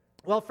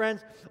Well,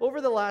 friends, over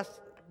the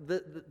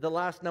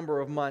last number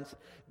of months,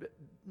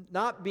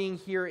 not being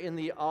here in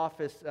the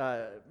office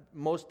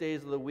most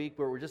days of the week,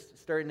 where we're just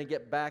starting to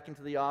get back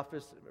into the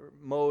office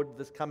mode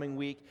this coming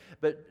week,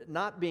 but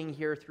not being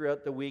here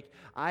throughout the week,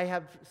 I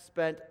have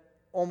spent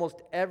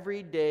almost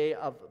every day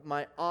of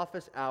my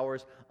office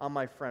hours on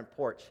my front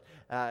porch.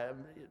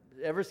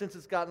 Ever since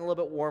it's gotten a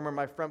little bit warmer,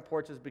 my front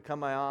porch has become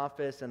my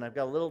office, and I've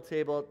got a little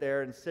table out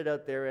there and sit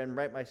out there and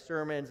write my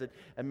sermons and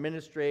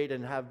administrate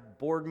and have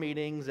board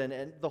meetings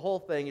and the whole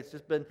thing.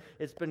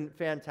 It's been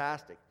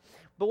fantastic.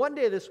 But one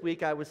day this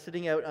week, I was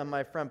sitting out on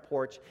my front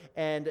porch,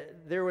 and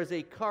there was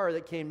a car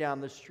that came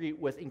down the street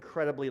with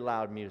incredibly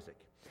loud music.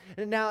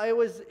 And now, it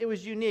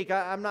was unique.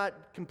 I'm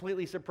not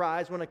completely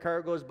surprised when a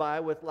car goes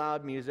by with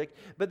loud music,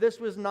 but this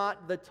was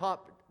not the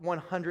top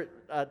 100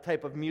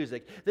 type of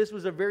music. This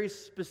was a very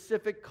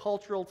specific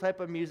cultural type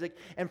of music.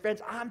 And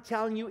friends, I'm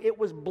telling you, it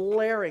was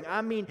blaring.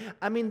 I mean,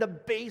 the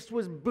bass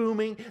was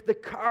booming. The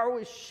car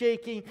was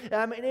shaking.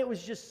 It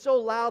was just so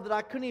loud that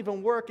I couldn't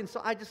even work. And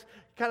so I just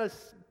kind of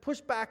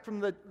pushed back from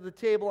the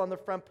table on the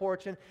front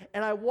porch, and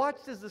I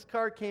watched as this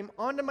car came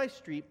onto my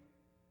street,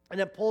 and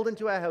it pulled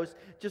into a house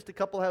just a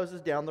couple houses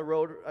down the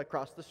road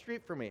across the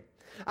street from me.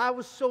 I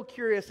was so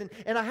curious,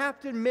 and I have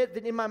to admit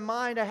that in my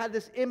mind I had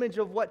this image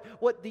of what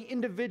the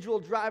individual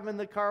driving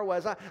the car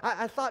was.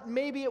 I thought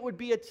maybe it would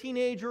be a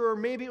teenager, or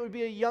maybe it would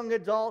be a young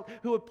adult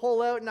who would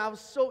pull out, and I was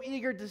so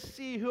eager to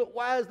see who it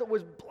was that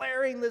was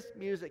blaring this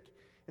music.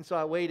 And so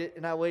I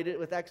waited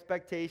with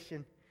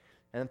expectation,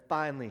 and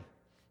finally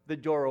the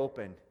door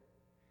opened,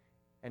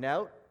 and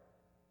out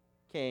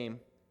came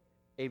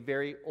a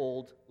very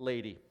old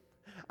lady.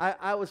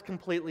 I was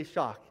completely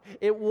shocked.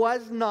 It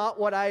was not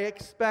what I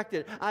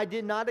expected. I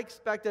did not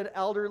expect an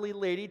elderly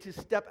lady to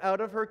step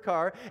out of her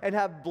car and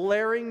have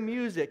blaring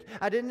music.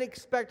 I didn't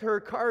expect her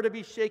car to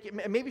be shaking.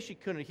 Maybe she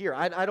couldn't hear.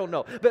 I don't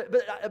know.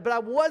 But I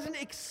wasn't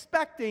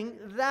expecting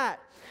that.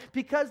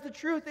 Because the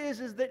truth is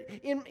that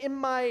in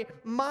my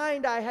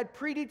mind, I had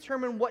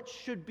predetermined what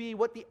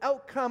the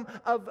outcome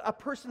of a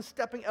person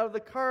stepping out of the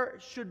car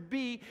should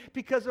be,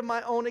 because of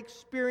my own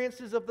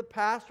experiences of the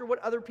past or what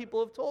other people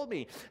have told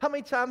me. How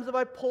many times have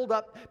I pulled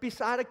up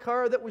beside a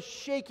car that was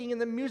shaking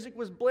and the music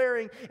was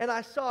blaring, and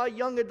I saw a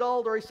young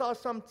adult or I saw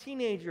some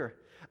teenager?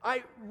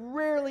 I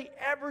rarely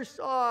ever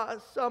saw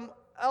some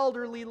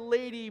elderly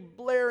lady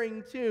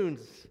blaring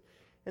tunes.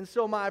 And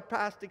so my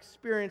past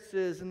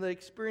experiences and the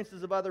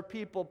experiences of other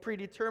people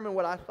predetermined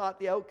what I thought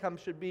the outcome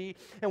should be.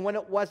 And when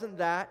it wasn't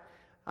that,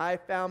 I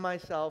found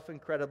myself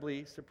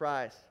incredibly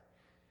surprised.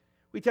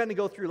 We tend to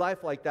go through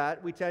life like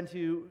that. We tend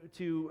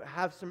to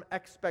have some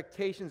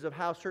expectations of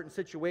how certain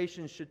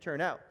situations should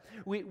turn out.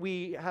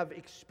 We have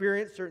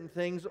experienced certain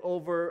things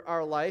over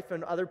our life,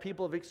 and other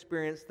people have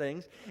experienced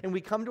things. And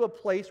we come to a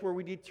place where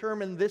we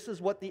determine this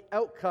is what the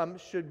outcome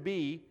should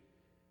be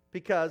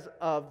because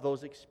of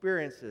those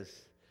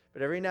experiences.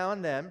 But every now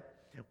and then,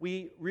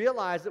 we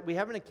realize that we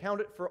haven't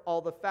accounted for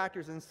all the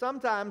factors. And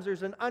sometimes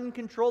there's an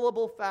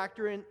uncontrollable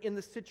factor in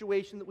the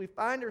situation that we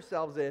find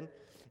ourselves in.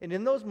 And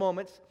in those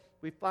moments,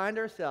 we find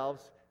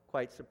ourselves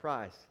quite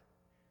surprised.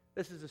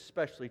 This is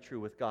especially true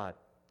with God.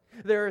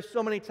 There are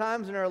so many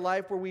times in our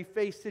life where we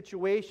face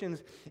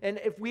situations, and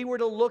if we were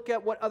to look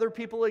at what other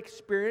people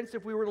experience,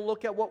 if we were to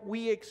look at what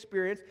we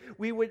experience,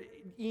 we would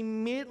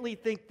immediately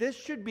think this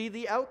should be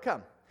the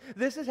outcome.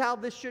 This is how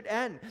this should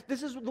end.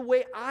 This is the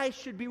way I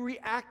should be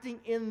reacting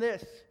in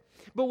this.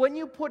 But when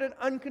you put an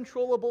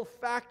uncontrollable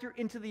factor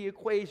into the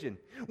equation,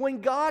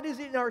 when God is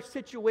in our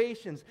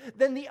situations,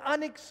 then the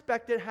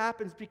unexpected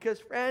happens,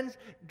 because, friends,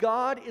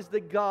 God is the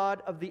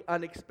God of the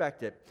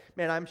unexpected.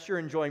 Man, I'm sure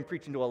enjoying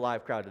preaching to a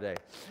live crowd today.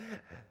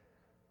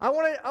 I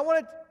want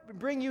to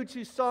bring you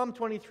to Psalm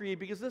 23,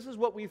 because this is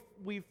what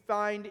we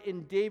find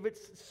in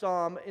David's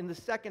psalm in the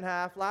second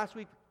half. Last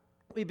week,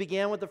 we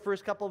began with the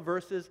first couple of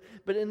verses,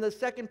 but in the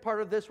second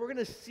part of this, we're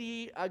going to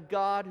see a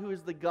God who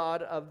is the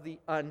God of the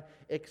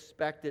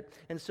unexpected.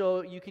 And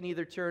so you can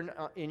either turn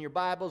in your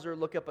Bibles or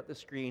look up at the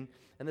screen,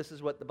 and this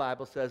is what the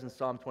Bible says in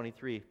Psalm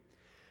 23.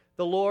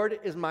 The Lord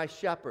is my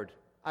shepherd.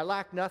 I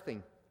lack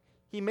nothing.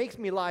 He makes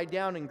me lie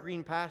down in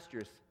green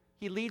pastures.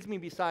 He leads me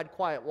beside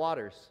quiet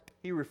waters.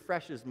 He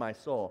refreshes my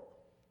soul.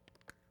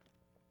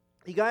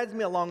 He guides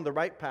me along the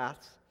right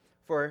paths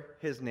for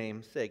His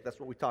name's sake. That's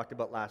what we talked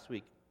about last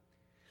week.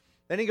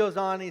 Then he goes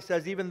on and he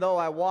says, even though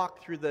I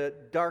walk through the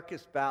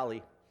darkest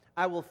valley,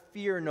 I will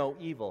fear no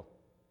evil,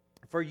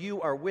 for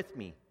you are with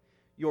me.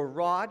 Your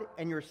rod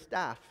and your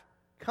staff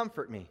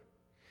comfort me.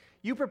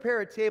 You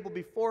prepare a table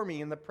before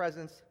me in the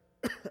presence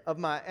of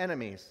my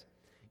enemies.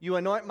 You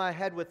anoint my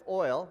head with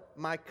oil,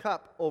 my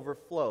cup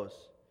overflows.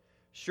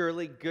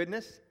 Surely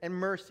goodness and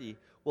mercy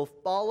will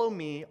follow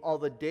me all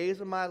the days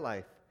of my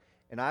life,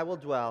 and I will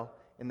dwell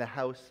in the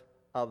house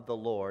of the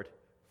Lord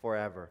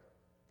forever.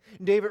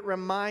 David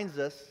reminds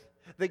us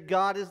that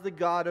God is the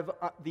God of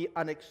the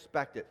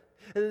unexpected.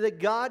 That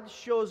God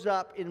shows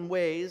up in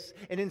ways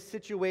and in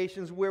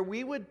situations where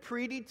we would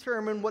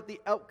predetermine what the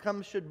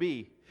outcome should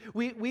be.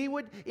 We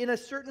would, in a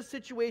certain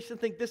situation,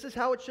 think this is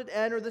how it should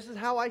end or this is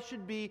how I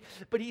should be.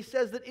 But he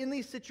says that in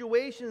these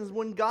situations,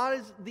 when God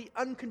is the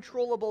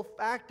uncontrollable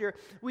factor,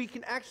 we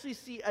can actually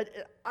see an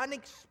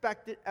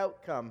unexpected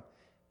outcome.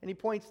 And he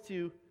points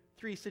to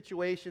 3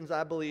 situations,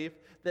 I believe,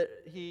 that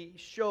he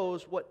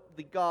shows what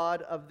the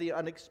God of the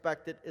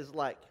unexpected is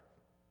like.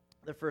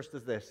 The first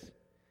is this: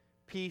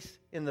 peace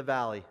in the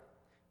valley.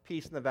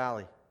 Peace in the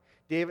valley.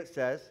 David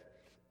says,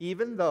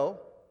 even though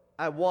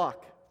I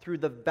walk through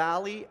the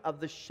valley of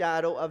the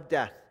shadow of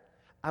death,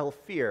 I will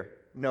fear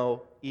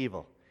no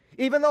evil.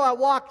 Even though I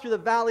walk through the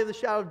valley of the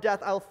shadow of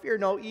death, I will fear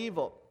no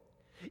evil.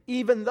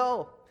 Even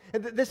though.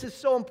 And this is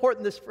so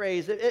important, this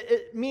phrase.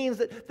 It means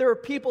that there are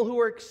people who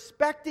are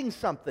expecting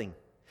something.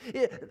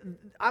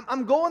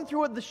 I'm going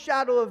through the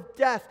shadow of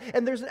death,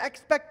 and there's an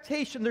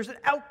expectation, there's an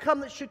outcome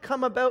that should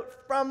come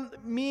about from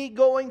me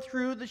going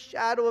through the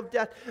shadow of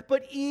death.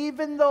 But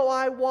even though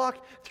I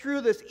walk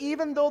through this,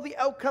 even though the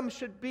outcome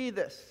should be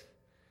this,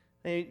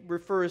 and he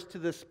refers to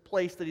this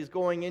place that he's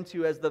going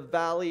into as the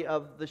valley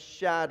of the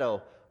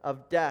shadow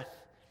of death.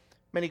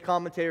 Many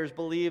commentators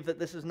believe that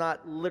this is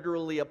not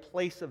literally a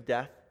place of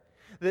death.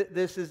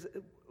 This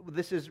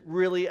is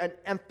really an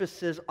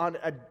emphasis on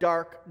a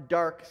dark,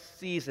 dark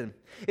season.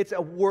 It's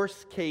a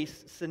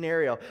worst-case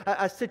scenario,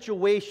 a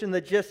situation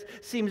that just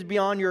seems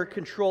beyond your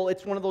control.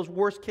 It's one of those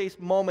worst-case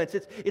moments.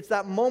 It's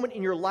that moment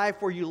in your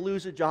life where you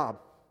lose a job.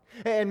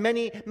 And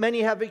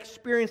many have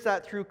experienced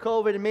that through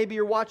COVID, and maybe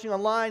you're watching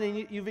online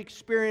and you've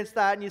experienced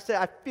that, and you say,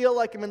 I feel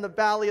like I'm in the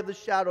valley of the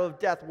shadow of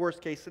death,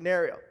 worst-case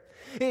scenario.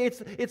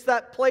 It's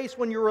that place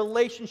when your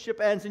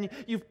relationship ends and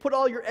you've put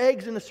all your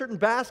eggs in a certain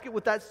basket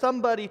with that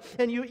somebody,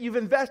 and you've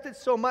invested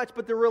so much,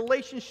 but the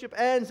relationship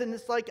ends and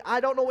it's like, I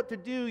don't know what to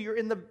do. You're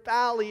in the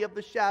valley of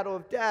the shadow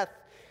of death.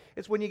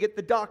 It's when you get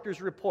the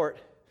doctor's report.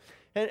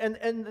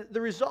 And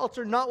the results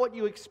are not what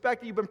you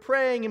expected. You've been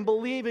praying and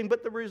believing,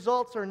 but the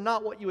results are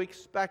not what you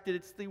expected.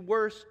 It's the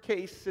worst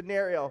case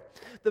scenario.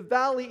 The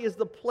valley is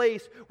the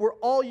place where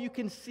all you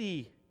can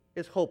see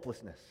is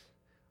hopelessness.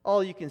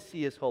 All you can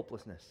see is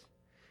hopelessness.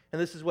 And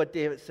this is what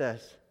David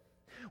says.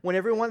 When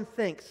everyone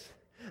thinks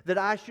that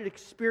I should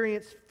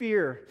experience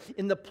fear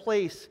in the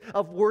place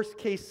of worst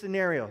case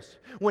scenarios,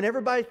 when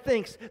everybody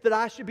thinks that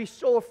I should be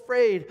so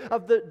afraid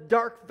of the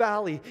dark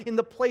valley in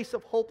the place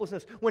of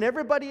hopelessness, when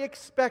everybody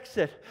expects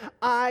it,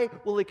 I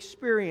will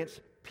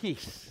experience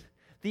peace,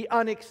 the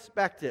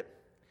unexpected.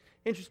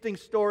 Interesting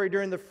story.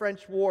 During the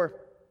French War,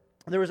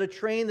 there was a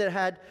train that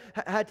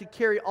had to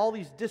carry all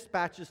these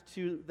dispatches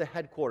to the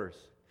headquarters.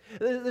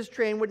 This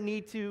train would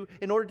need to,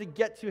 in order to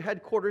get to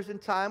headquarters in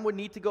time, would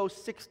need to go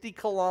 60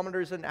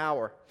 kilometers an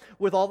hour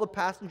with all the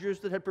passengers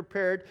that had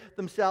prepared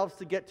themselves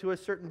to get to a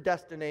certain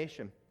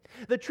destination.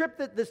 The trip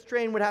that this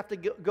train would have to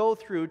go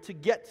through to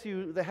get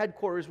to the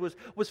headquarters was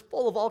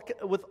full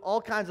of with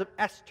all kinds of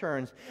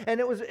S-turns. And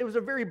it was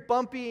a very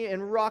bumpy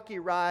and rocky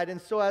ride.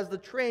 And so as the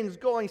train's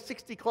going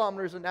 60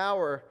 kilometers an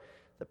hour,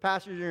 the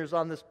passengers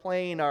on this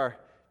plane are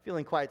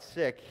feeling quite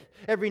sick.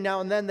 Every now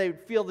and then they'd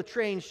feel the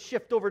train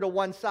shift over to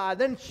one side,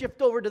 then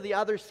shift over to the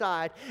other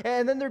side.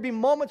 And then there'd be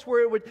moments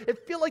where it'd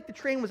feel like the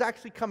train was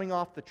actually coming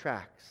off the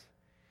tracks.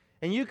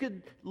 And you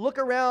could look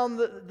around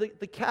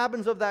the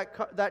cabins of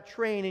that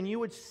train, and you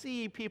would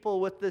see people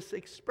with this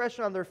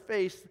expression on their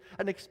face,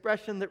 an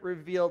expression that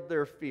revealed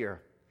their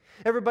fear.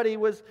 Everybody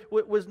was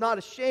not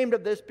ashamed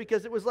of this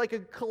because it was like a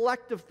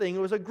collective thing. It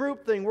was a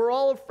group thing. We're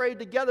all afraid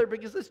together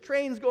because this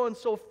train's going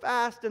so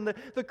fast and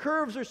the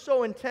curves are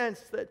so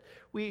intense that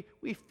we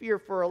fear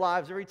for our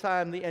lives every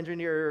time the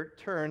engineer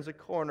turns a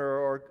corner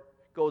or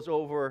goes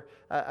over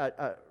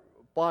a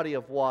body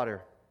of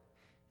water.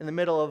 In the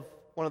middle of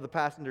one of the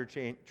passenger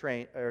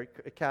train or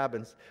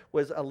cabins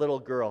was a little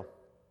girl.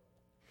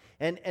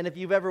 And if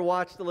you've ever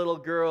watched a little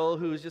girl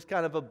who's just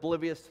kind of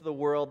oblivious to the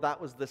world,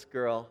 that was this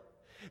girl.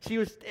 She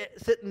was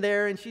sitting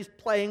there and she's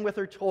playing with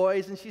her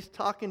toys and she's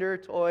talking to her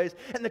toys,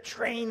 and the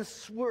train's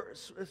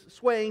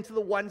swaying to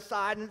the one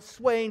side and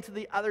swaying to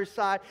the other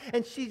side,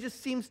 and she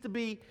just seems to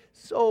be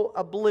so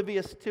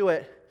oblivious to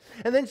it.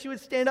 And then she would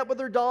stand up with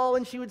her doll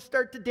and she would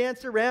start to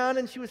dance around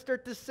and she would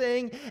start to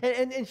sing,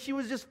 and she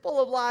was just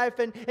full of life,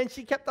 and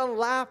she kept on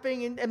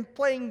laughing and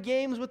playing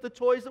games with the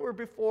toys that were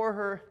before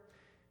her.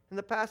 And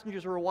the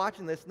passengers were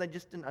watching this and they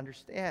just didn't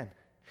understand.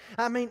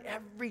 I mean,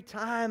 every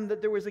time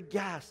that there was a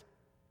gasp,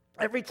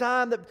 every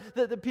time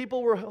that the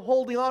people were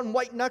holding on,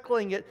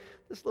 white-knuckling it,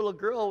 this little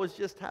girl was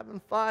just having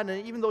fun,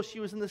 and even though she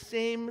was in the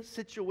same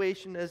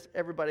situation as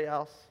everybody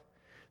else.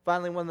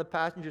 Finally, one of the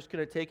passengers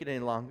couldn't take it any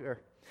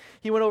longer.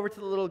 He went over to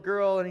the little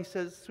girl and he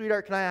says,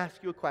 "Sweetheart, can I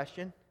ask you a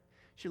question?"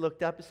 She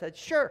looked up and said,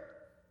 "Sure."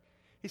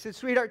 He said,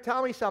 "Sweetheart,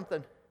 tell me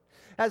something.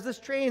 As this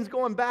train's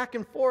going back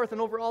and forth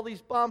and over all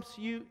these bumps,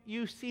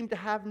 you seem to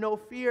have no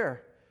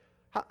fear.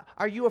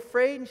 Are you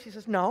afraid?" And she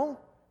says, "No."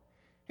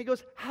 He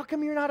goes, "How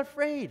come you're not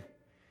afraid?"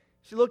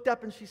 She looked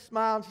up and she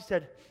smiled and she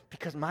said,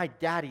 "Because my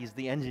daddy's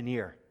the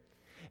engineer.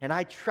 And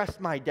I trust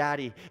my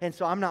daddy, and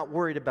so I'm not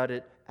worried about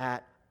it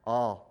at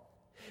all."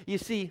 You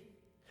see,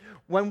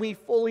 when we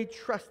fully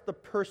trust the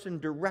person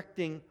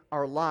directing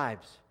our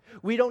lives,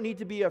 We don't need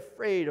to be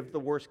afraid of the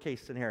worst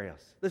case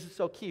scenarios. This is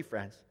so key,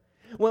 friends.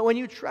 When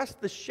you trust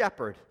the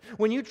shepherd,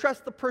 when you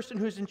trust the person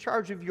who's in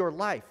charge of your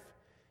life,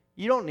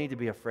 you don't need to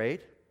be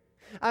afraid.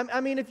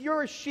 I mean, if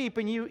you're a sheep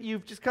and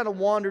you've just kind of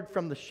wandered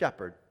from the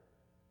shepherd,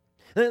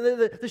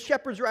 the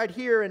shepherd's right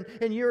here,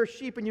 and you're a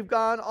sheep, and you've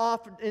gone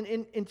off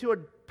into a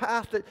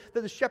path that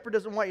the shepherd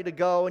doesn't want you to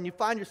go, and you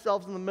find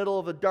yourselves in the middle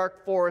of a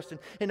dark forest and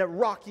in a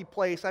rocky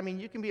place. I mean,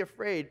 you can be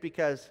afraid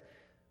because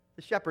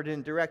the shepherd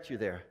didn't direct you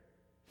there.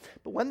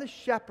 But when the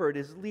shepherd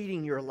is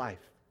leading your life,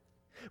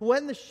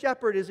 when the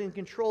shepherd is in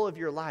control of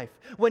your life,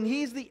 when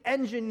he's the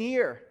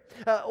engineer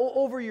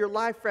over your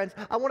life, friends,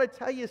 I want to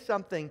tell you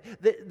something,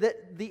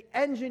 that the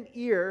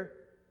engineer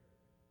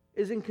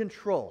is in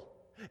control.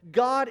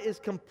 God is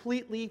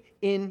completely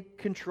in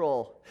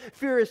control.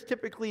 Fear is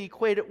typically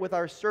equated with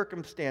our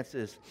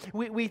circumstances.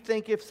 We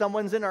think if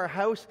someone's in our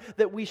house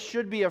that we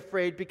should be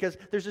afraid because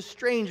there's a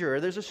stranger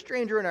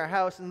in our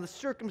house and the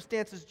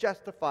circumstances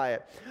justify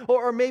it.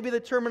 Or maybe the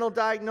terminal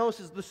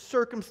diagnosis, the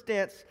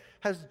circumstance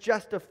has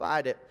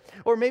justified it.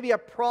 Or maybe a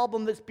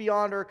problem that's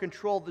beyond our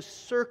control, the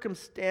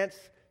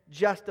circumstance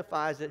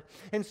justifies it.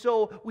 And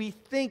so we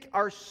think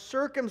our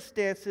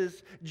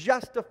circumstances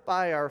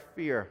justify our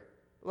fear.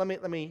 Let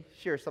me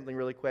share something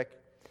really quick.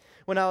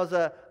 When I was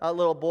a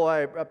little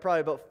boy,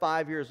 probably about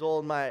 5 years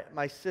old,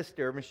 my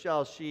sister,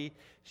 Michelle, she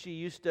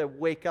used to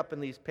wake up in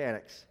these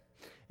panics.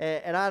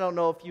 And I don't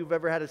know if you've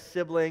ever had a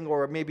sibling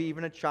or maybe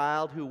even a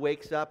child who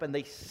wakes up and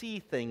they see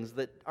things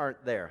that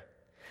aren't there.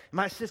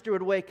 My sister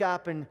would wake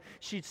up and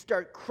she'd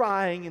start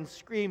crying and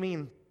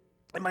screaming.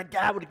 And my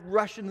dad would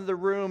rush into the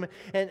room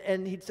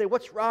and he'd say,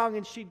 "What's wrong?"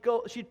 And she'd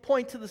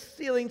point to the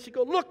ceiling. She'd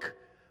go, "Look,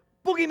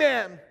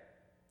 boogeyman,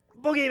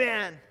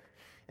 boogeyman."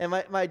 And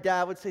my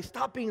dad would say,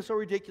 "Stop being so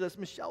ridiculous."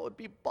 Michelle would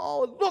be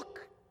bawling,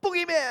 "Look,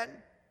 boogeyman,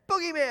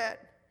 boogeyman."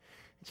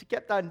 And she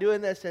kept on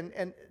doing this,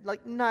 and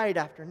like night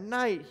after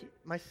night,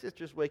 my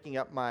sister's waking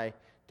up my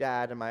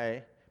dad and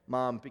my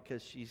mom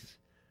because she's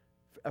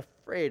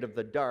afraid of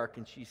the dark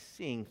and she's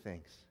seeing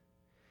things.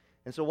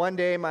 And so one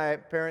day, my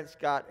parents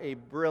got a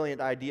brilliant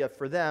idea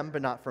for them,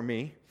 but not for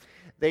me.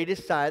 They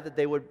decided that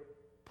they would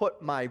put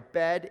my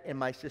bed in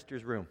my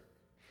sister's room,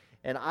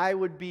 and I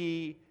would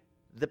be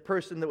the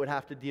person that would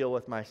have to deal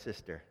with my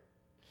sister.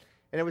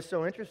 And it was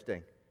so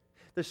interesting.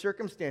 The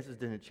circumstances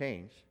didn't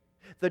change.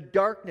 The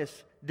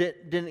darkness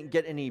didn't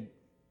get any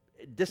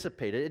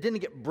dissipated. It didn't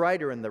get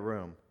brighter in the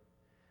room.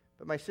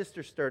 But my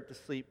sister started to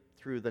sleep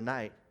through the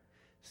night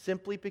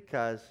simply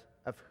because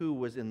of who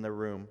was in the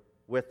room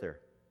with her.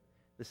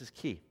 This is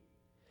key.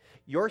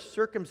 Your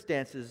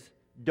circumstances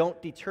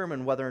don't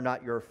determine whether or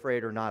not you're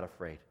afraid or not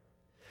afraid.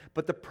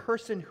 But the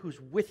person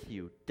who's with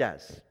you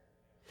does.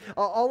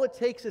 All it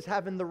takes is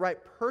having the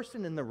right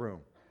person in the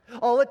room.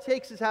 All it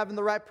takes is having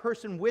the right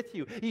person with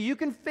you. You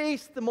can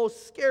face the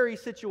most scary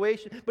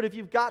situation, but if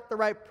you've got the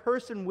right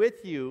person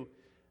with you,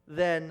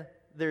 then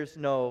there's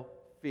no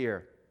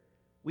fear.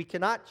 We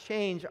cannot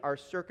change our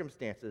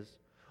circumstances,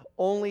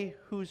 only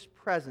whose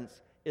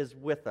presence is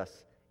with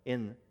us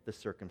in the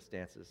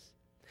circumstances.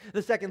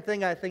 The second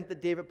thing I think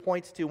that David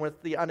points to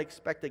with the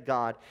unexpected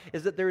God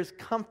is that there is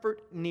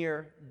comfort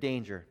near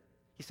danger.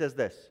 He says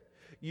this,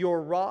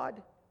 "Your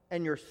rod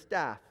and your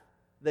staff,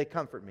 they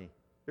comfort me."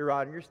 Your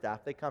rod and your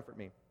staff, they comfort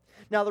me.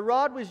 Now, the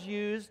rod was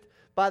used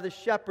by the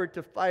shepherd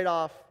to fight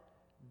off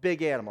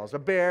big animals, a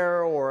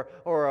bear or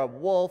a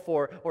wolf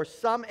or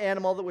some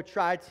animal that would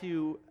try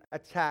to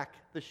attack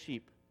the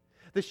sheep.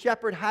 The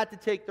shepherd had to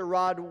take the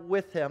rod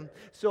with him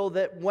so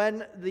that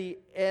when the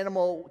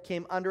animal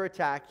came under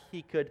attack,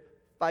 he could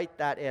fight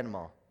that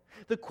animal.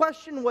 The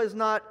question was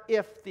not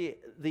if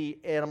the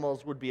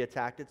animals would be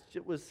attacked,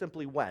 it was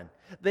simply when.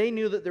 They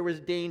knew that there was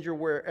danger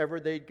wherever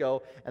they'd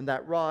go, and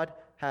that rod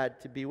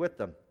had to be with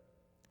them.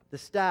 The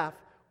staff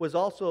was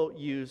also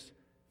used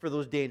for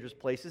those dangerous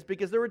places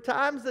because there were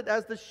times that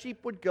as the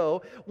sheep would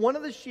go, one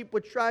of the sheep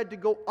would try to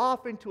go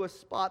off into a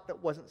spot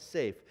that wasn't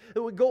safe. It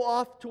would go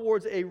off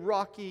towards a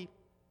rocky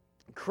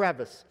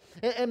crevice.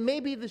 And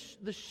maybe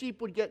the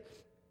sheep would get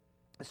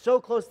so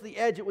close to the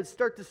edge it would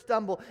start to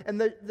stumble, and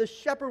the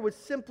shepherd would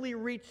simply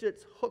reach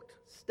its hooked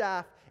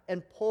staff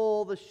and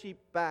pull the sheep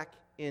back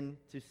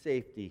into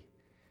safety.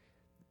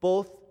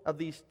 Both of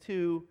these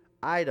two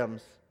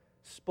items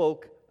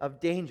spoke of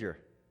danger.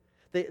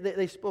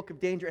 They spoke of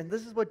danger, and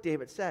this is what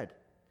David said.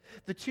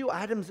 The two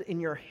items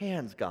in your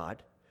hands,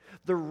 God,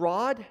 the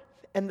rod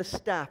and the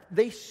staff,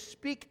 they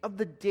speak of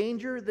the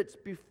danger that's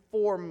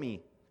before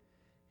me.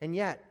 And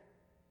yet,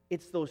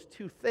 it's those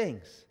two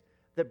things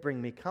that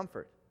bring me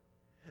comfort.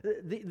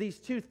 These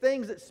two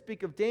things that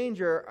speak of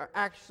danger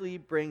actually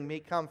bring me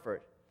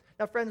comfort.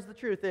 Now, friends, the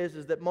truth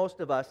is that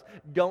most of us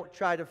don't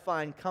try to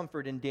find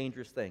comfort in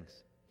dangerous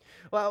things.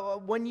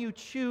 Well, when you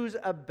choose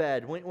a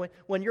bed,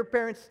 when your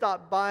parents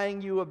stop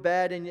buying you a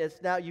bed and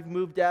it's now you've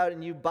moved out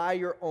and you buy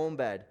your own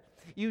bed,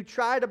 you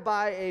try to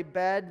buy a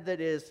bed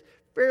that is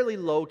fairly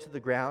low to the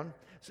ground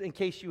so in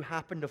case you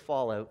happen to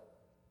fall out.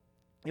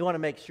 You want to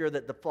make sure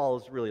that the fall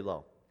is really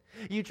low.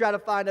 You try to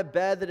find a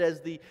bed that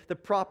has the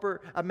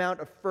proper amount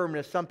of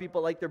firmness. Some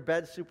people like their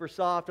bed super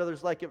soft,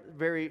 others like it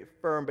very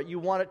firm, but you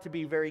want it to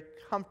be very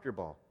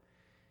comfortable.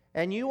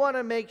 And you want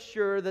to make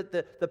sure that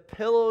the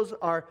pillows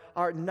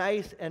are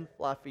nice and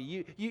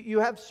fluffy. You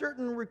have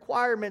certain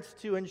requirements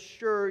to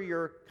ensure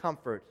your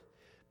comfort.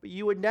 But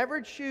you would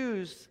never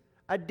choose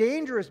a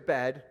dangerous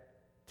bed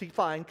to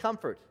find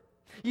comfort.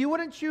 You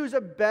wouldn't choose a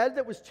bed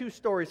that was 2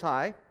 stories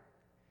high.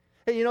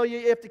 And,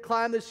 you have to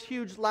climb this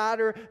huge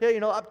ladder,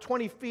 up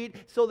 20 feet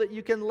so that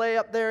you can lay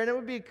up there. And it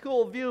would be a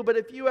cool view. But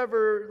if you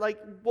ever,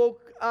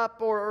 woke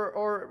up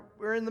or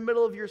were in the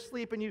middle of your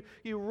sleep and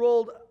you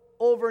rolled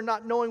over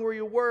not knowing where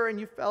you were and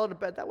you fell out of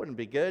bed, that wouldn't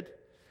be good.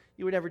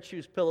 You would never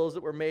choose pillows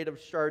that were made of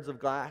shards of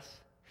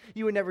glass.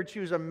 You would never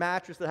choose a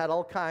mattress that had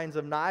all kinds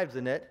of knives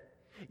in it.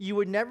 You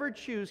would never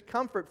choose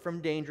comfort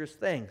from dangerous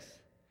things.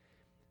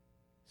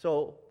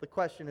 So the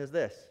question is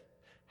this: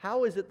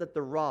 how is it that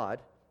the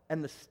rod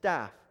and the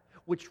staff,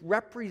 which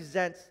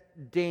represents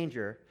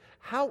danger,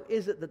 how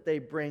is it that they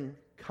bring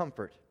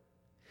comfort?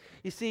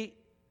 You see,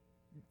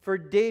 for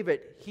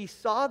David, he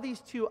saw these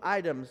 2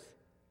 items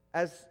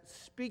as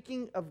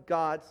speaking of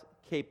God's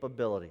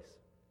capabilities.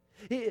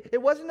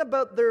 It wasn't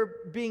about there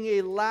being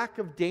a lack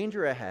of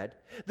danger ahead.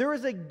 There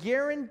was a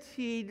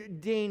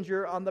guaranteed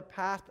danger on the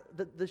path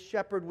that the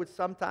shepherd would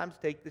sometimes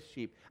take the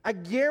sheep. A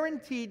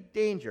guaranteed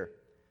danger.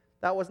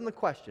 That wasn't the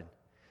question.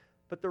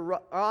 But the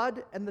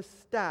rod and the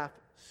staff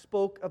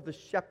spoke of the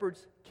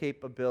shepherd's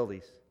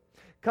capabilities.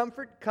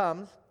 Comfort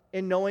comes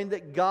in knowing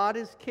that God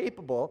is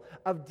capable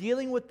of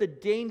dealing with the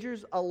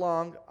dangers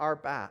along our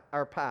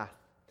path.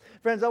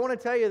 Friends, I want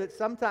to tell you that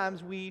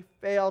sometimes we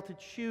fail to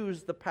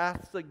choose the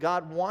paths that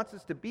God wants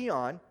us to be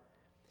on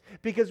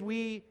because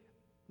we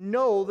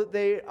know that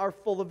they are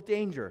full of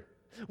danger.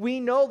 We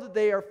know that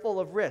they are full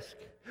of risk.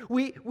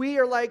 We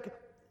are like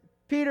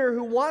Peter,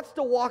 who wants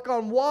to walk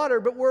on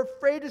water, but we're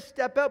afraid to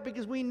step out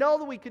because we know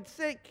that we could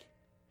sink.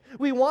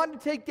 We want to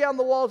take down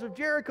the walls of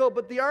Jericho,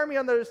 but the army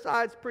on the other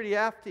side is pretty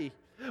hefty.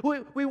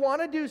 We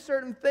want to do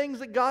certain things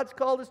that God's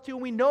called us to,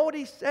 and we know what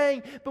He's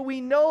saying, but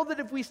we know that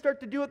if we start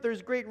to do it,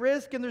 there's great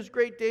risk and there's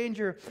great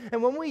danger.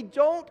 And when we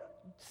don't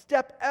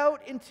step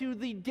out into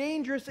the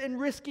dangerous and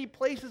risky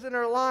places in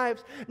our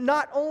lives,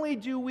 not only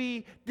do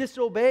we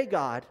disobey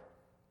God,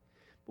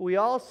 but we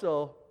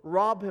also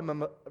rob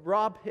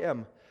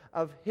Him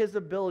of His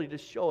ability to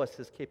show us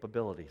His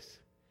capabilities.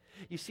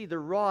 You see, the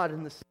rod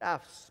and the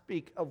staff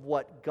speak of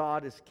what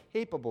God is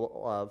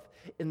capable of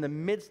in the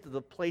midst of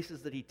the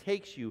places that He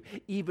takes you,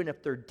 even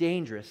if they're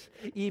dangerous,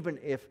 even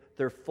if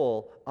they're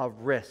full of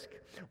risk.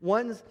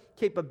 One's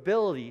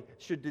capability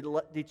should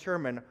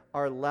determine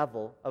our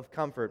level of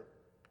comfort.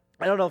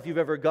 I don't know if you've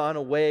ever gone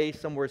away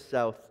somewhere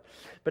south,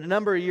 but a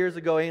number of years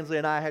ago, Ainsley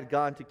and I had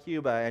gone to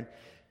Cuba, and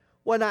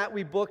one night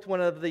we booked one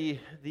of the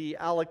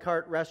a la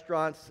carte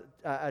restaurants,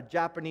 a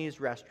Japanese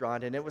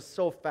restaurant, and it was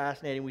so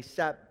fascinating. We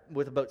sat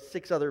with about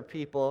 6 other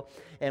people,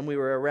 and we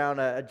were around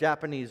a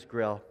Japanese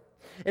grill.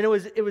 And it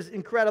was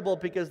incredible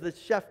because the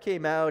chef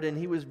came out, and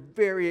he was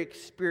very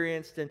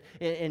experienced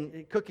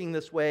in cooking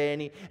this way.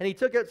 And he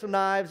took out some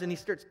knives, and he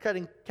starts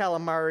cutting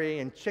calamari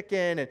and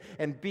chicken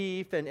and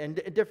beef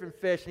and different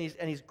fish,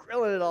 and he's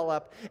grilling it all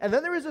up. And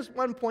then there was this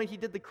one point he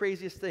did the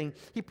craziest thing.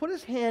 He put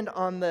his hand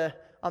on the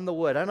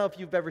wood. I don't know if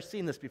you've ever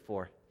seen this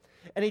before.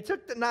 And he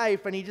took the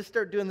knife and he just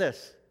started doing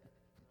this.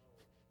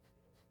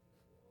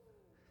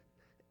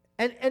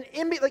 And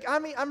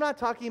I'm not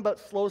talking about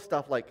slow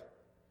stuff like.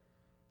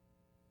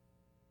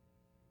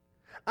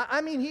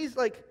 He's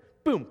like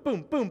boom,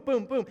 boom, boom,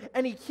 boom, boom,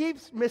 and he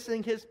keeps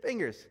missing his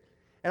fingers.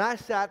 And I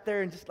sat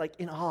there and just like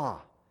in awe.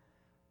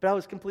 But I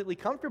was completely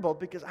comfortable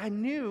because I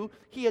knew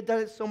he had done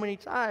it so many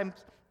times.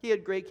 He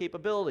had great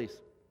capabilities.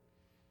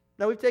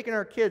 Now we've taken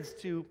our kids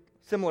to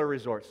similar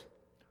resorts.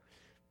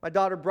 My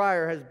daughter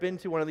Briar has been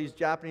to one of these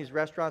Japanese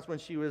restaurants when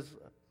she was,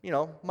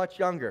 much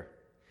younger.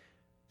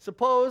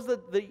 Suppose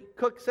that the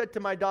cook said to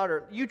my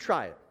daughter, "You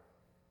try it."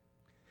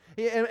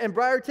 And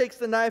Briar takes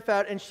the knife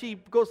out and she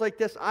goes like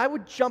this. I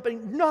would jump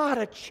in, not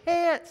a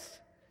chance.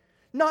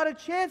 Not a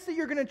chance that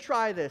you're going to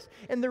try this.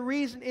 And the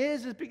reason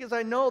is because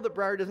I know that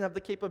Briar doesn't have the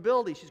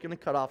capability. She's going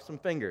to cut off some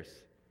fingers.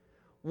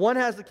 One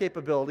has the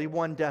capability,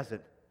 one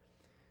doesn't.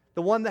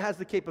 The one that has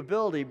the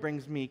capability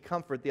brings me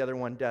comfort, the other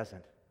one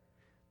doesn't.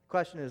 The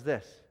question is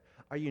this: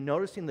 are you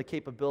noticing the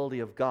capability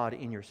of God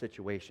in your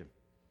situation?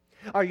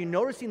 Are you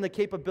noticing the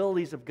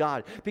capabilities of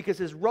God? Because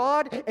His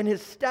rod and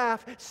His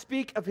staff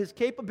speak of His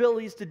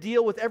capabilities to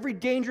deal with every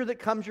danger that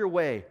comes your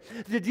way,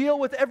 to deal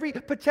with every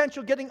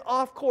potential getting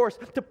off course,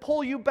 to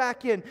pull you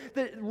back in.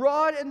 The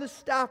rod and the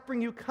staff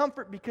bring you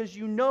comfort because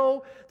you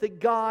know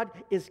that God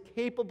is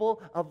capable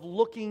of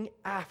looking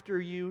after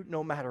you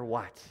no matter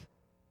what.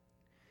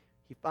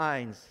 He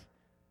finds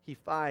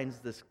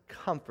this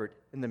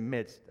comfort in the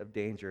midst of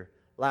danger.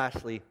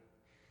 Lastly,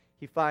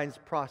 He finds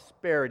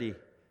prosperity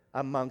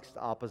amongst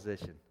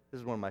opposition. This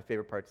is one of my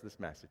favorite parts of this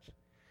message.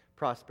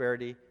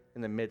 Prosperity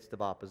in the midst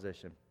of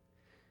opposition.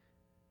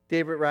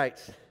 David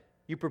writes,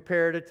 "You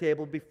prepared a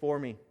table before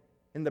me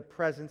in the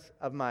presence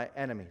of my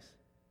enemies."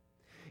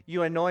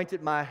 You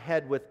anointed my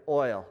head with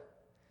oil.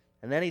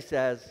 And then he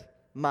says,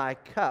 my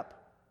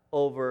cup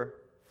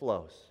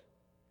overflows.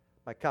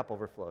 My cup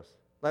overflows.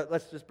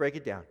 Let's just break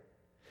it down.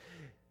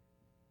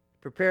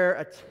 Prepare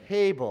a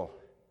table.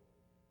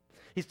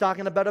 He's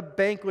talking about a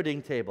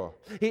banqueting table.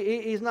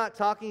 He's not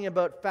talking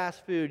about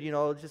fast food,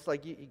 just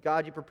like,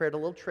 God, you prepared a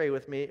little tray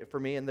for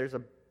me, and there's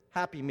a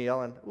Happy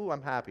Meal, and ooh,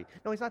 I'm happy.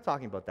 No, he's not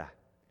talking about that.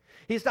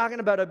 He's talking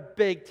about a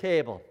big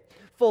table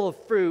full of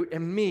fruit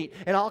and meat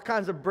and all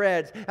kinds of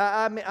breads.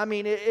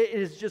 It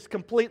is just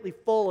completely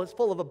full. It's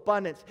full of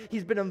abundance.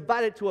 He's been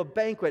invited to a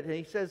banquet, and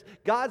he says,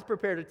 God's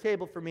prepared a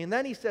table for me. And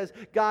then he says,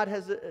 God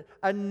has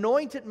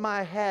anointed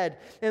my head.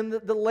 And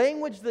the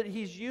language that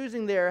he's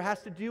using there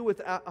has to do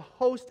with a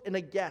host and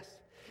a guest.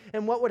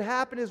 And what would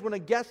happen is when a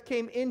guest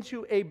came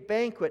into a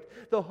banquet,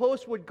 the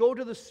host would go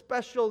to the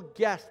special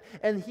guest,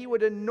 and he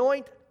would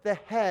anoint the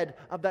head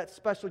of that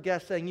special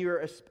guest, saying, you're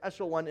a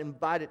special one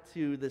invited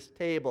to this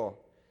table.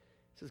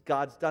 He says,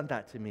 God's done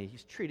that to me.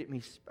 He's treated me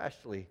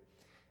specially.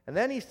 And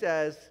then he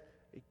says,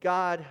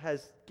 God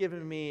has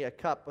given me a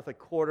cup with a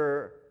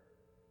quarter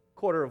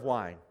of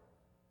wine.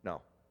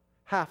 No.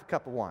 Half a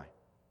cup of wine.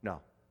 No.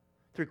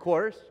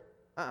 3/4?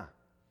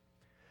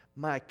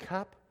 My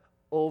cup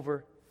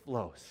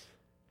overflows.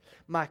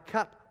 My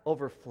cup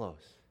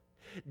overflows.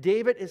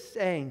 David is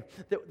saying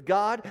that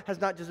God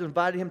has not just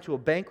invited him to a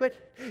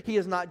banquet. He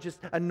has not just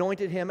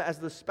anointed him as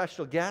the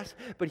special guest,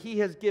 but he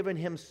has given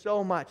him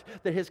so much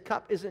that his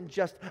cup isn't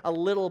just a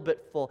little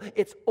bit full.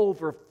 It's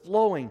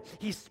overflowing.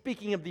 He's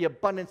speaking of the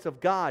abundance of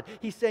God.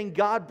 He's saying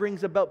God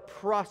brings about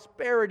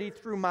prosperity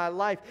through my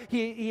life.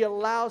 He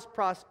allows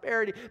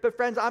prosperity. But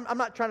friends, I'm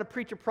not trying to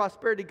preach a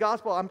prosperity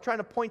gospel. I'm trying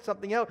to point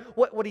something out.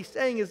 What he's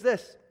saying is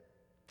this.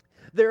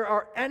 There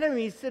are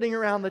enemies sitting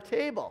around the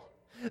table.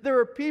 There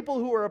are people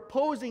who are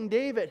opposing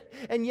David,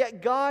 and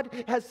yet God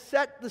has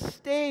set the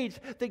stage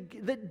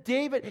that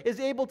David is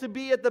able to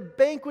be at the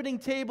banqueting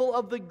table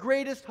of the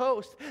greatest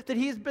host, that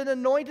he's been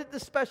anointed the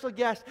special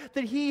guest,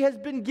 that he has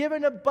been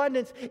given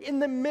abundance in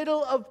the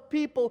middle of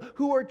people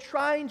who are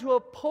trying to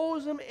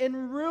oppose him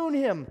and ruin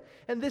him.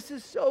 And this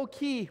is so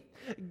key.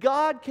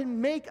 God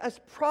can make us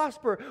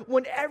prosper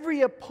when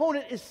every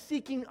opponent is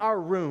seeking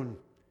our ruin.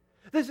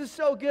 This is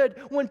so good.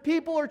 When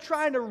people are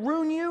trying to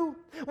ruin you,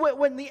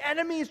 when the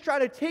enemy is trying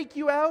to take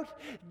you out,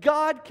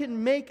 God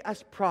can make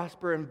us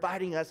prosper,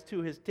 inviting us to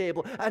his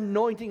table,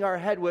 anointing our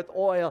head with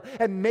oil,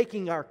 and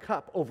making our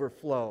cup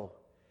overflow.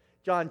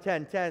 John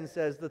 10:10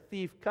 says, the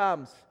thief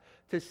comes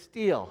to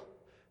steal,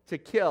 to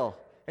kill,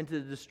 and to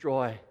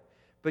destroy.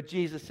 But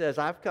Jesus says,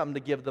 I've come to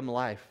give them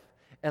life,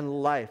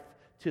 and life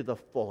to the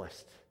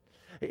fullest.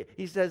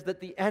 He says that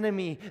the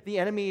enemy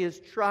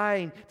is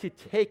trying to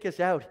take us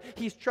out.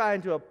 He's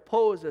trying to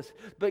oppose us.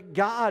 But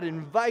God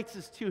invites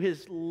us to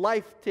his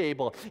life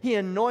table. He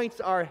anoints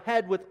our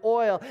head with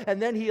oil,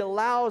 and then he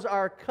allows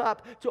our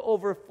cup to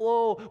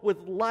overflow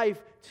with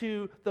life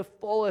to the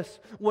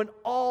fullest. When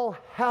all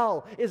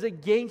hell is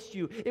against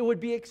you, it would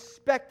be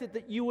expected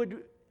that you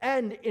would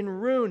end in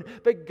ruin.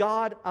 But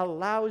God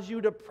allows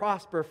you to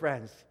prosper,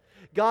 friends.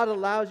 God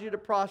allows you to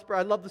prosper.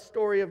 I love the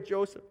story of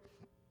Joseph.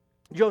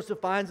 Joseph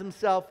finds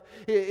himself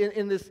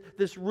in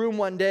this room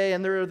one day,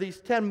 and there are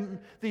these 10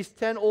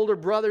 older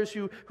brothers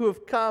who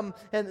have come,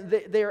 and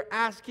they are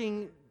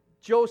asking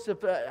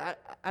Joseph,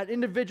 an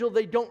individual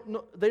they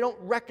don't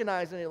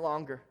recognize any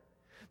longer.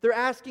 They're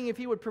asking if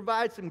he would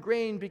provide some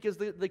grain because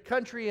the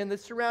country and the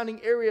surrounding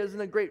area is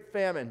in a great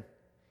famine.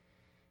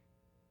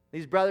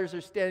 These brothers are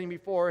standing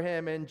before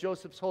him, and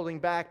Joseph's holding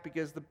back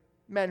because the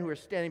men who are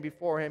standing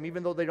before him,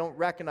 even though they don't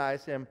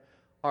recognize him,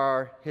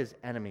 are his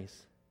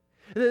enemies.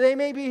 They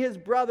may be his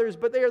brothers,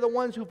 but they are the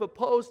ones who've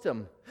opposed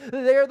him.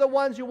 They are the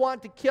ones who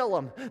want to kill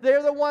him. They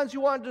are the ones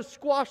who want to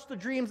squash the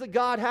dreams that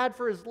God had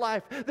for his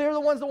life. They are the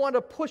ones that want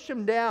to push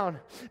him down.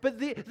 But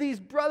these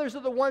brothers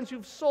are the ones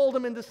who've sold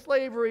him into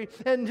slavery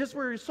and just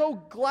were so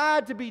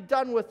glad to be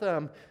done with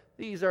him.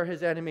 These are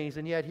his enemies,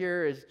 and yet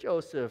here is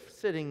Joseph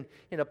sitting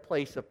in a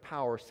place of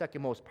power,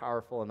 second most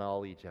powerful in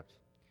all Egypt.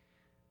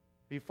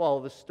 If you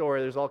follow the story,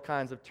 there's all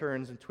kinds of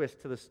turns and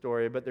twists to the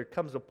story, but there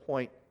comes a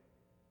point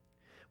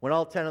when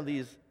all 10 of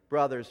these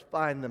brothers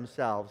find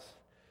themselves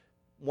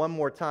one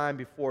more time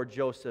before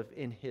Joseph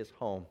in his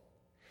home.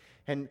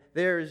 And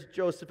there is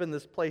Joseph in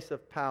this place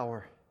of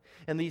power.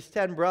 And these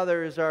 10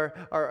 brothers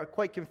are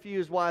quite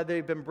confused why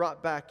they've been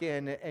brought back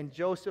in. And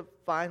Joseph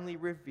finally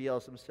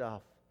reveals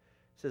himself.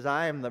 He says,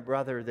 I am the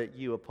brother that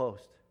you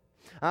opposed.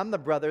 I'm the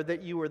brother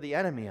that you were the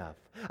enemy of.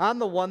 I'm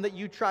the one that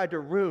you tried to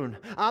ruin.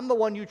 I'm the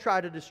one you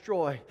tried to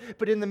destroy.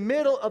 But in the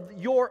middle of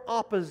your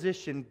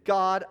opposition,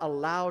 God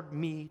allowed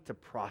me to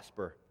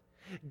prosper.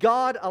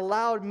 God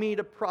allowed me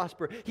to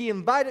prosper. He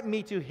invited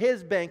me to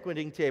his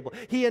banqueting table.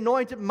 He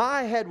anointed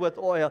my head with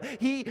oil.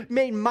 He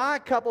made my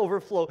cup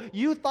overflow.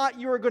 You thought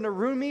you were going to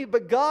ruin me,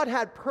 but God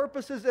had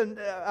purposes and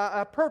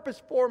a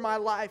purpose for my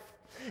life.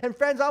 And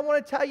friends, I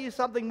want to tell you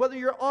something, whether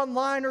you're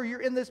online or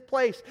you're in this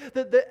place,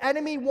 that the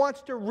enemy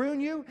wants to ruin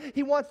you.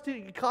 He wants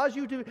to cause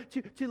you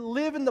to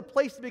live in the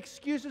place of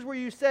excuses where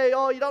you say,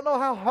 oh, you don't know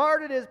how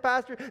hard it is,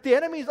 Pastor. The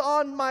enemy's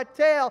on my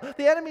tail.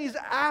 The enemy's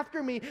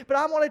after me. But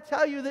I want to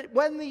tell you that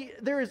when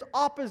there is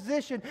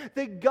opposition,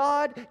 that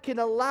God can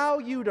allow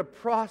you to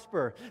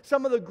prosper.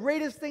 Some of the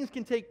greatest things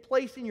can take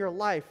place in your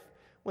life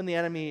when the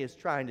enemy is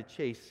trying to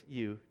chase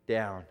you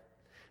down.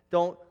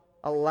 Don't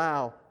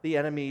allow the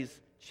enemy's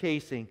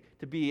chasing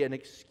to be an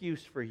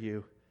excuse for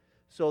you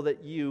so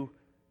that you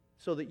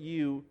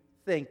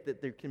think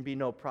that there can be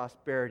no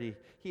prosperity.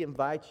 He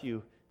invites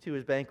you to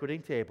his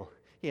banqueting table.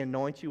 He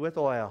anoints you with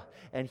oil,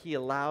 and he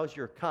allows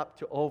your cup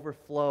to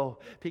overflow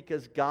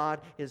because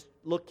God is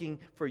looking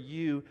for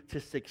you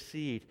to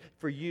succeed,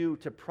 for you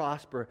to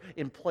prosper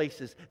in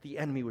places the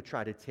enemy would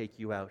try to take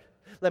you out.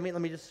 Let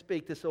me just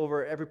speak this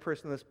over every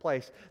person in this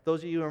place.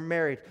 Those of you who are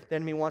married, the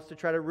enemy wants to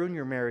try to ruin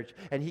your marriage,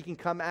 and he can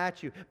come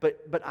at you.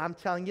 But I'm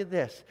telling you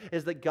this,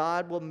 is that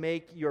God will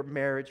make your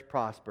marriage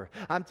prosper.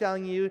 I'm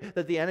telling you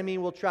that the enemy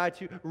will try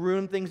to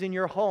ruin things in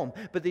your home,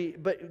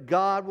 but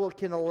God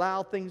can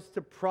allow things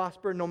to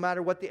prosper no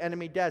matter what the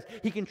enemy does.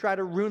 He can try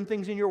to ruin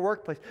things in your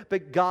workplace,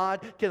 but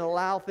God can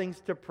allow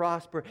things to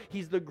prosper.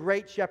 He's the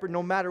great shepherd.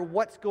 No matter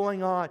what's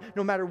going on,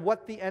 no matter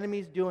what the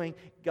enemy's doing,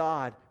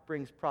 God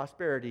brings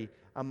prosperity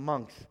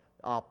amongst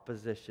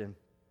opposition.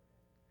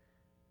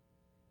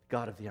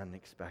 God of the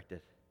unexpected.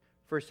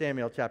 1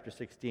 Samuel chapter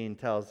 16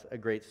 tells a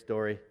great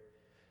story.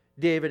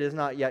 David is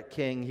not yet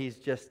king. He's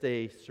just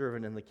a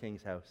servant in the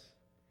king's house.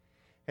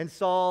 And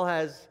Saul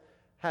has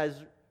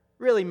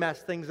really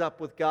messed things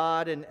up with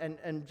God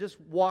and just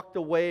walked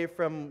away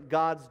from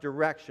God's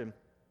direction.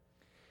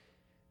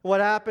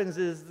 What happens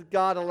is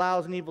God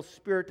allows an evil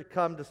spirit to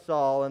come to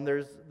Saul, and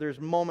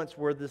there's moments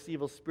where this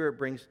evil spirit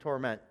brings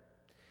torment.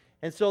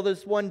 And so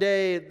this one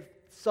day,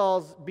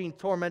 Saul's being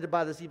tormented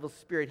by this evil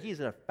spirit. He's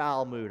in a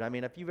foul mood. I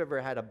mean, if you've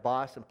ever had a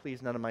boss, and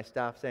please none of my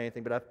staff say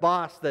anything, but a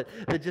boss that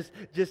just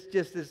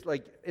is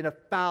like in a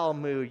foul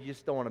mood, you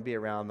just don't want to be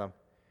around them.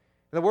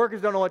 And the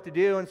workers don't know what to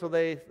do, and so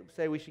they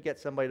say we should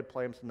get somebody to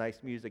play them some nice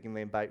music, and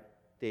they invite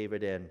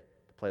David in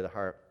to play the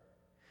harp.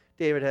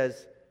 David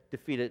has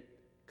defeated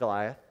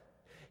Goliath.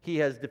 He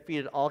has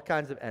defeated all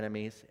kinds of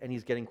enemies, and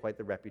he's getting quite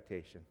the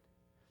reputation.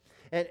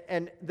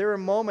 And there are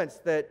moments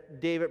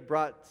that David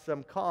brought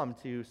some calm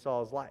to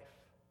Saul's life.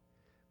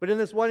 But in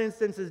this one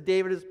instance, as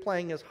David is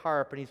playing his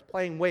harp and he's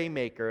playing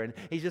Waymaker and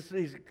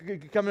he's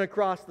coming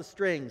across the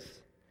strings,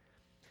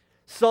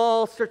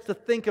 Saul starts to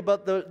think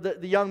about the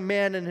young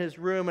man in his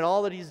room and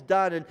all that he's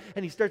done,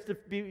 and he starts to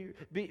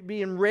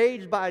be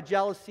enraged by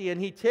jealousy,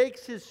 and he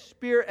takes his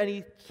spear and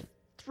he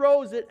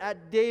throws it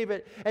at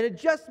David, and it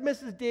just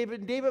misses David,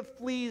 and David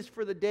flees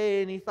for the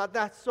day, and he thought,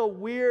 that's so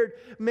weird.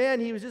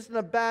 Man, he was just in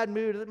a bad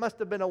mood. It must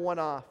have been a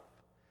one-off.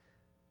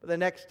 But the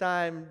next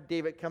time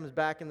David comes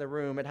back in the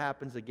room, it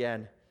happens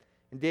again.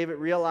 And David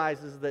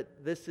realizes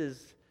that this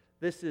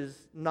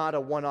is not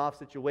a one-off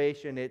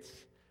situation. It's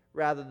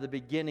rather the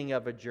beginning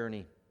of a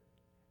journey.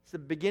 It's the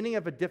beginning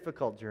of a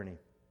difficult journey.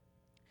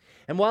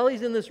 And while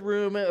he's in this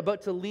room,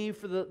 about to leave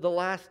for the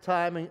last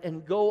time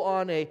and go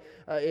on a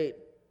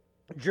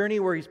journey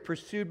where he's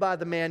pursued by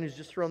the man who's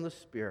just thrown the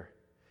spear,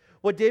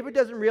 what David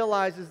doesn't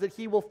realize is that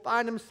he will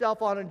find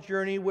himself on a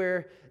journey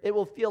where it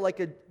will feel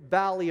like a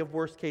valley of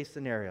worst-case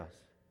scenarios.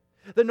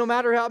 That no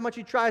matter how much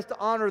he tries to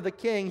honor the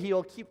king,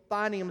 he'll keep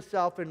finding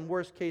himself in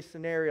worst-case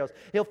scenarios.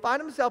 He'll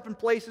find himself in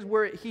places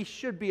where he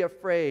should be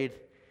afraid,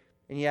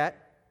 and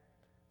yet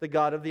the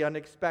God of the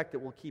unexpected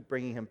will keep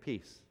bringing him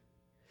peace.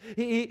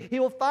 He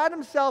will find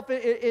himself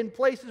in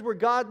places where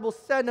God will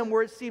send him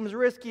where it seems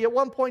risky. At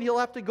one point, he'll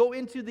have to go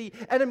into the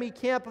enemy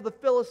camp of the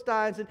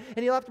Philistines, and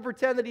he'll have to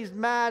pretend that he's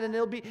mad, and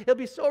it'll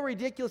be so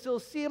ridiculous. It'll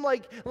seem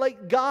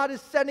like God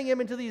is sending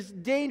him into these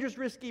dangerous,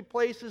 risky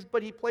places,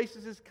 but he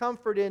places his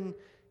comfort in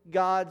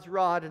God's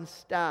rod and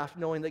staff,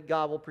 knowing that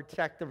God will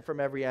protect him from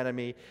every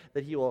enemy,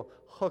 that he will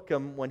hook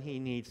him when he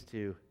needs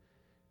to.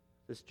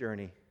 This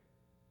journey.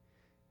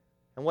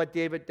 And what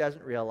David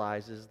doesn't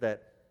realize is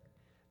that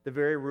the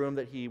very room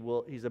that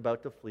he's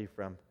about to flee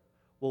from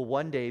will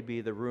one day be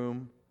the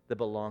room that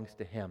belongs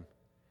to him.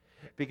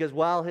 Because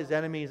while his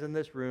enemy is in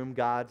this room,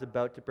 God's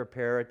about to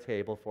prepare a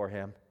table for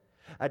him.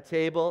 A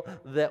table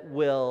that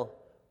will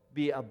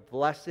be a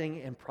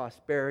blessing and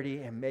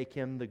prosperity and make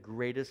him the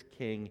greatest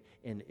king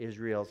in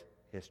Israel's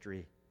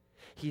history.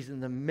 He's in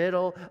the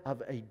middle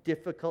of a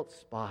difficult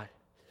spot,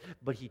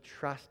 but he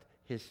trusts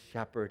his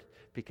shepherd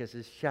because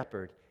his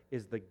shepherd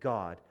is the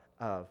God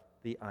of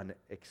the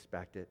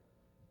unexpected.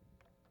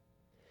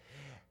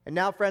 And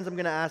now, friends, I'm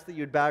going to ask that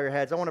you would bow your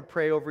heads. I want to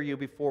pray over you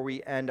before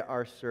we end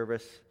our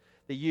service,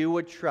 that you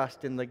would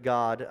trust in the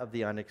God of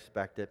the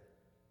unexpected.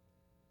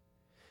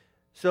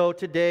 So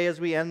today, as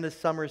we end this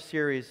summer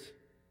series,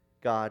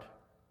 God,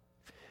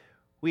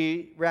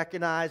 we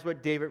recognize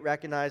what David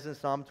recognized in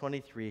Psalm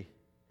 23,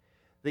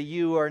 that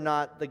you are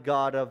not the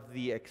God of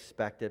the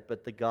expected,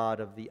 but the God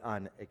of the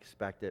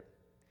unexpected.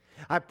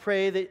 I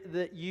pray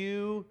that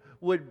you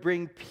would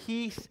bring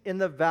peace in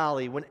the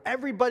valley. When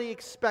everybody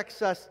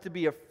expects us to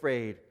be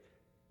afraid,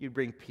 you'd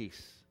bring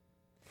peace.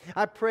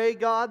 I pray,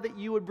 God, that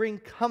you would bring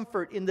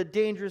comfort in the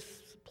dangerous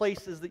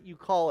places that you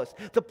call us,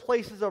 the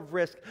places of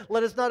risk.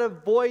 Let us not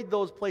avoid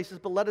those places,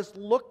 but let us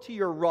look to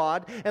your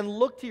rod and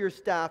look to your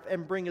staff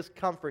and bring us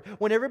comfort.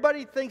 When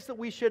everybody thinks that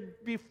we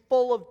should be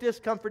full of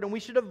discomfort and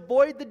we should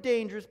avoid the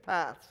dangerous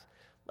paths,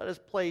 let us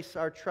place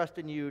our trust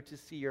in you to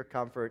see your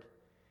comfort.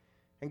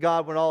 And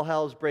God, when all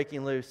hell is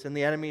breaking loose and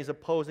the enemy is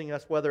opposing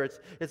us, whether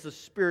it's a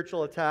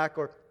spiritual attack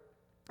or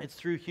it's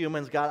through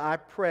humans, God, I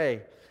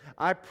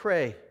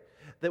pray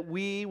that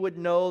we would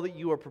know that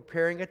you are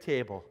preparing a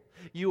table,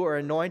 you are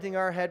anointing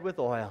our head with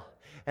oil,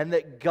 and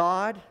that,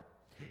 God,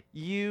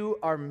 you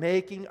are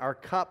making our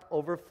cup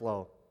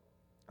overflow,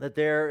 that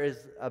there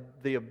is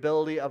the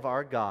ability of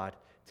our God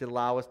to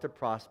allow us to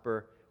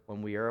prosper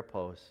when we are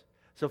opposed.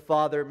 So,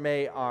 Father,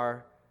 may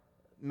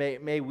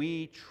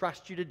we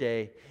trust you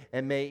today,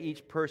 and may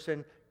each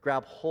person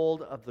grab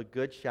hold of the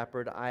Good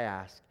Shepherd, I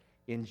ask,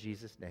 in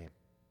Jesus' name.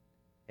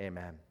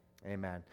 Amen. Amen.